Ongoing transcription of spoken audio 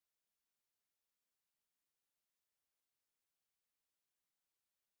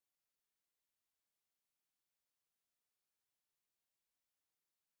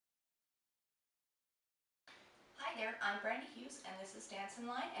Hi there, I'm Brandi Hughes and this is Dance in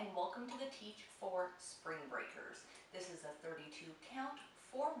Line, and welcome to the Teach for Springbreakers. This is a 32 count,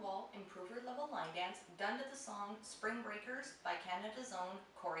 4-wall improver level line dance done to the song Springbreakers by Canada's own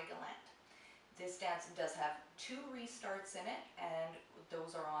Choreographed. This dance does have 2 restarts in it, and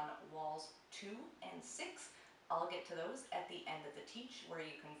those are on walls 2 and 6. I'll get to those at the end of the teach where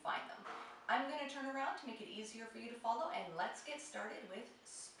you can find them. I'm going to turn around to make it easier for you to follow, and let's get started with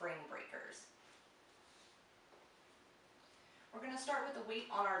Springbreakers. We're going to start with the weight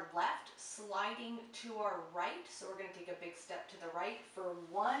on our left, sliding to our right. So we're going to take a big step to the right for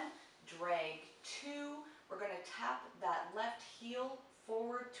 1, drag 2. We're going to tap that left heel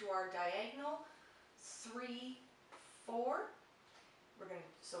forward to our diagonal, 3, 4. We're going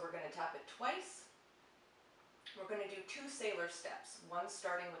to tap it twice. We're going to do 2 sailor steps, one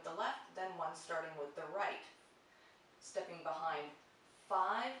starting with the left, then one starting with the right. Stepping behind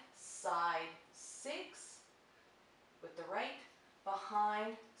 5, side 6. With the right,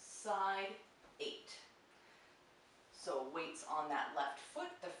 behind, side 8. So weights on that left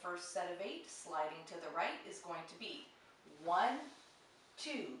foot, the first set of 8, sliding to the right, is going to be 1, 2,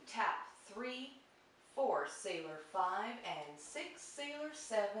 tap 3, 4, sailor 5 and 6, sailor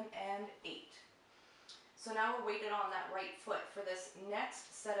 7 and 8. So now we're weighted on that right foot. For this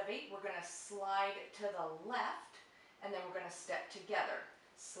next set of 8, we're going to slide to the left, and then we're going to step together.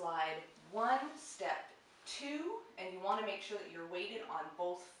 Slide 1, step 2, and you want to make sure that you're weighted on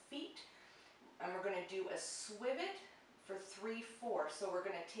both feet. And we're going to do a swivot for 3, 4. So we're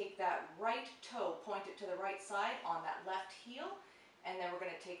going to take that right toe, point it to the right side on that left heel, and then we're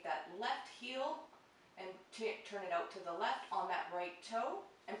going to take that left heel and turn it out to the left on that right toe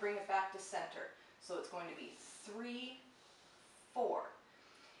and bring it back to center. So it's going to be 3, 4.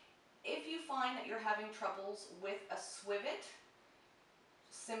 If you find that you're having troubles with a swivot,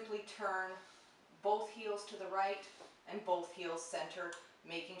 simply turn both heels to the right and both heels center,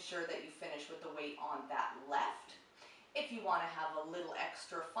 making sure that you finish with the weight on that left. If you want to have a little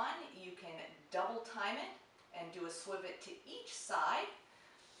extra fun, you can double time it and do a swivot to each side,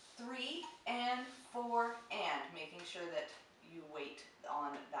 3 and 4 and, making sure that you weight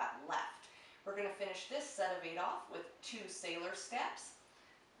on that left. We're going to finish this set of 8 off with 2 sailor steps,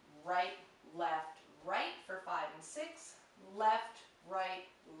 right, left, right for 5 and 6, left, right,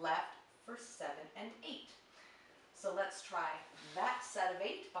 left for 7 and 8. So let's try that set of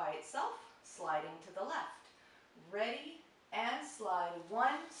 8 by itself, sliding to the left. Ready, and slide 1,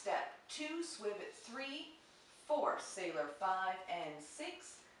 step 2, swivot 3, 4, sailor 5 and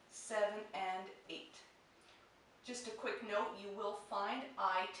 6, 7 and 8. Just a quick note, you will find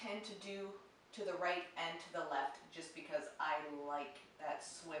I tend to do to the right and to the left just because I like that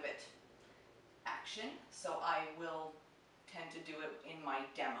swivot action, so I will tend to do it in my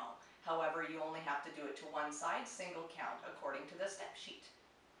demo. However, you only have to do it to one side, single count, according to the step sheet.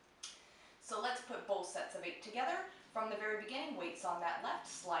 So let's put both sets of 8 together. From the very beginning, weights on that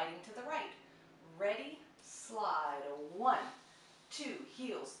left, sliding to the right. Ready, slide, 1, 2,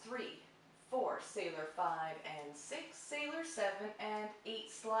 heels, 3, 4, sailor 5 and 6, sailor 7 and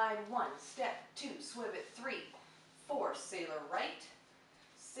 8, slide 1, step 2, swivot 3, 4, sailor right,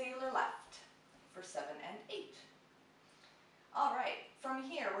 sailor left for 7 and 8. All right, from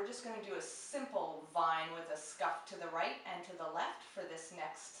here we're just going to do a simple vine with a scuff to the right and to the left for this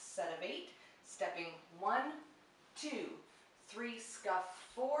next set of 8. Stepping 1, 2, 3, scuff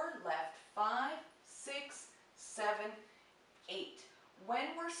 4, left 5, 6, 7, 8. When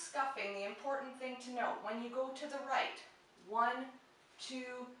we're scuffing, the important thing to note, when you go to the right, 1, 2,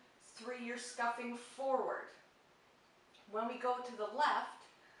 3, you're scuffing forward. When we go to the left,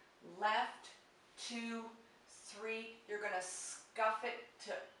 left, 2, 3, you're going to scuff it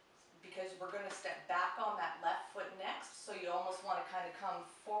because we're going to step back on that left foot next, so you almost want to kind of come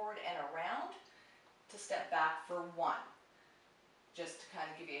forward and around to step back for 1, just to kind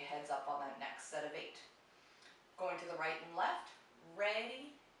of give you a heads up on that next set of 8. Going to the right and left,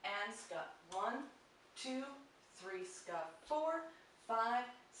 ready, and scuff 1, 2, 3, scuff 4, 5,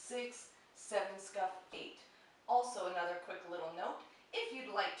 6, 7, scuff 8. Also, another quick little note, if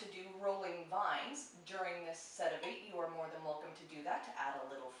you'd like to do rolling vines during this set of 8, you are more than welcome to do that to add a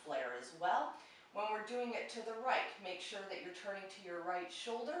little flair as well. When we're doing it to the right, make sure that you're turning to your right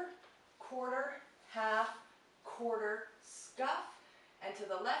shoulder, quarter, half, quarter, scuff, and to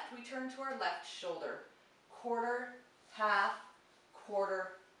the left we turn to our left shoulder, quarter, half,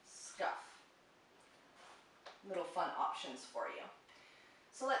 quarter, scuff. Little fun options for you.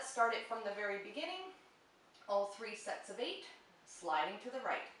 So let's start it from the very beginning, all 3 sets of 8. Sliding to the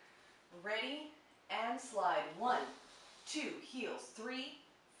right. Ready, and slide 1, 2, heels 3,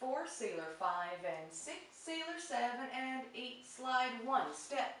 4, sailor 5 and 6, sailor 7 and 8, slide 1,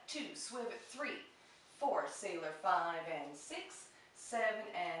 step 2, swivet 3, 4, sailor 5 and 6, 7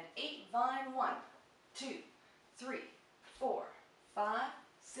 and 8, vine 1, 2, 3, 4, 5,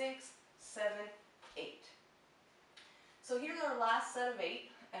 6, 7, 8. So here's our last set of 8,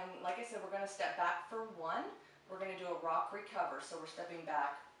 and like I said, we're going to step back for 1. We're going to do a rock recover, so we're stepping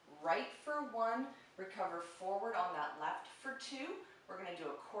back right for 1, recover forward on that left for 2. We're going to do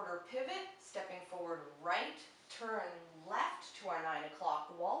a quarter pivot, stepping forward right, turn left to our 9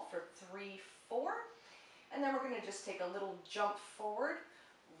 o'clock wall for 3, 4. And then we're going to just take a little jump forward,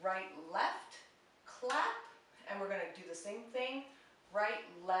 right, left, clap, and we're going to do the same thing, right,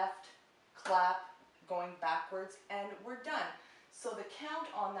 left, clap, going backwards, and we're done. So the count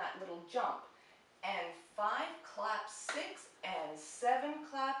on that little jump, and 5, clap 6, and 7,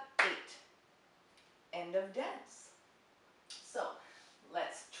 clap 8. End of dance. So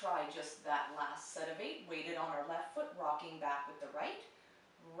let's try just that last set of 8, weighted on our left foot, rocking back with the right.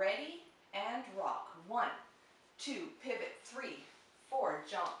 Ready and rock. 1, 2, pivot, 3, 4,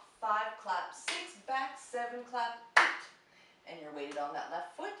 jump, 5, clap 6, back 7, clap 8. And you're weighted on that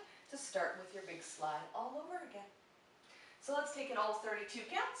left foot to start with your big slide all over again. So let's take it all 32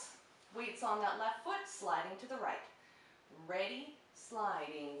 counts. Weights on that left foot, sliding to the right. Ready,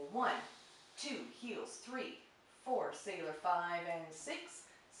 sliding. 1, 2, heels, 3, 4, sailor 5 and 6,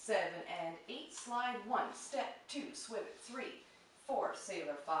 7 and 8, slide 1, step 2, swivet 3, 4,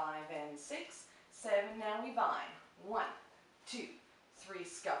 sailor 5 and 6, 7, now we vine. 1, 2, 3,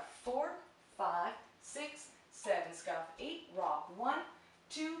 scuff 4, 5, 6, 7, scuff 8, rock 1,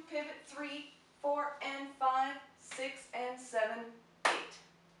 2, pivot 3, 4 and 5, 6 and 7, 8.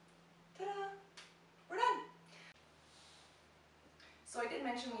 Ta-da! We're done. So I did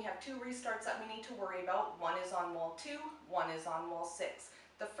mention we have 2 restarts that we need to worry about. One is on wall 2, one is on wall 6.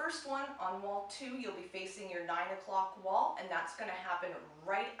 The first one on wall 2, you'll be facing your 9 o'clock wall, and that's going to happen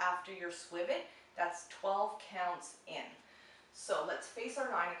right after your swivet. That's 12 counts in. So let's face our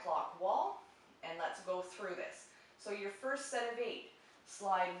 9 o'clock wall, and let's go through this. So your first set of 8,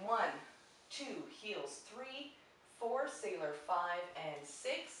 slide 1, 2, heels 3, 4, sailor 5 and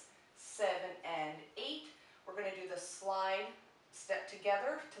 6, 7 and 8. We're going to do the slide, step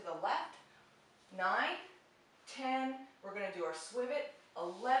together to the left, 9, 10, we're going to do our swivet,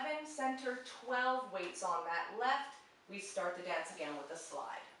 11, center, 12, weights on that left. We start the dance again with a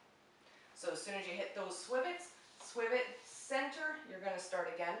slide. So as soon as you hit those swivets, swivet, center, you're going to start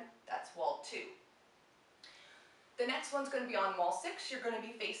again. That's wall 2. The next one's going to be on wall 6. You're going to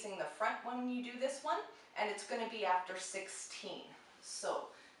be facing the front when you do this one, and it's going to be after 16. So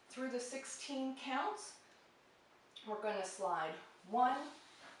through the 16 counts, we're going to slide 1,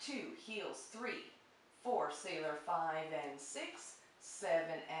 2, heels 3, 4, sailor 5 and 6, 7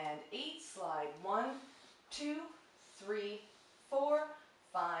 and 8, slide 1, 2, 3, 4,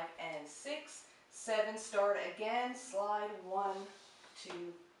 5 and 6, 7, start again, slide 1, 2,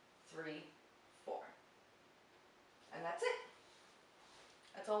 3, 4. And that's it.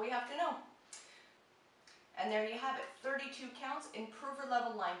 That's all we have to know. And there you have it, 32 counts, improver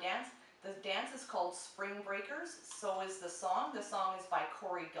level line dance. The dance is called Springbreakers, so is the song. The song is by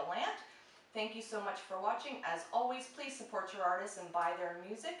Choreographed. Thank you so much for watching. As always, please support your artists and buy their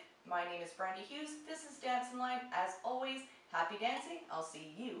music. My name is Brandi Hughes. This is Dancing Line. As always, happy dancing. I'll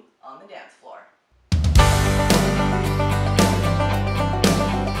see you on the dance floor.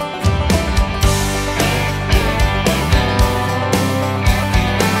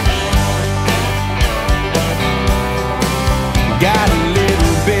 Got a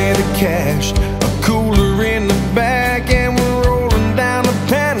little bit of cash, a cooler in the back, and we're rolling down to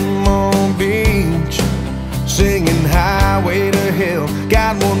Panama Beach, singing Highway to Hell.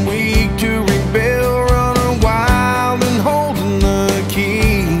 Got 1 week to rebel, running wild and holding the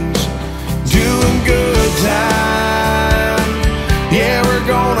keys, doing good time. Yeah, we're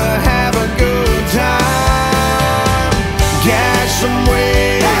gonna have a good time. Catch some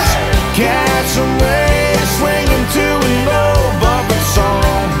waves, catch some waves, swinging to an old bucket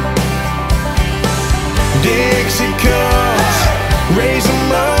song. Dixie cups, raise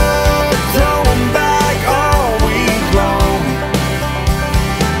them up, throw them back all week long.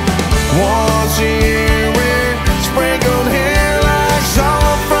 Once a year we're sprinkled here like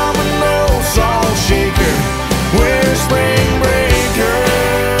salt from an old salt shaker. We're spring breakers,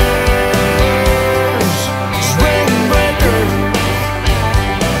 spring breakers.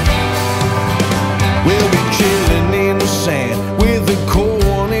 We'll be chilling in the sand with the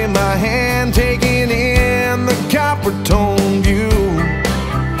corn in my hand, taking in the copper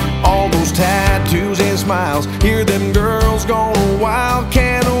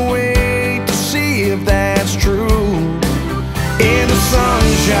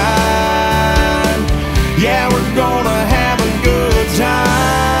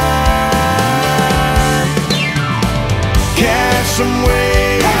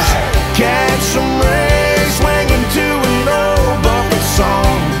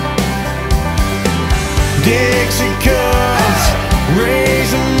Dixie cups,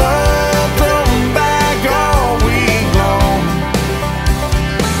 raise 'em up, throw 'em back all week long.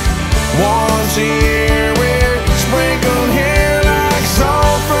 Once a year we're sprinkled here like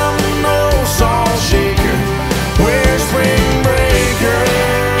salt from an old salt shaker. We're Springbreakers,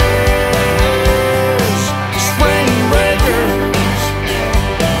 Springbreakers.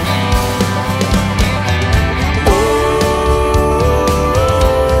 Oh,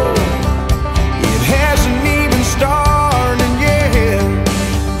 it hasn't even started yet.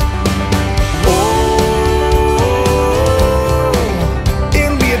 Oh,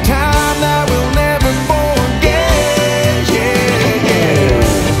 it'll be a time that we'll never forget. Yeah, yeah.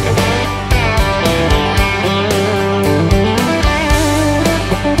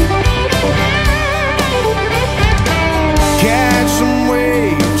 Catch some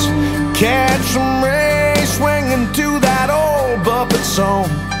waves, catch some rays, swinging to that old Buffett song.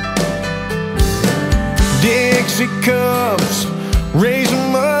 Dixie cups, raise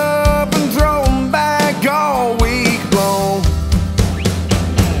 'em up.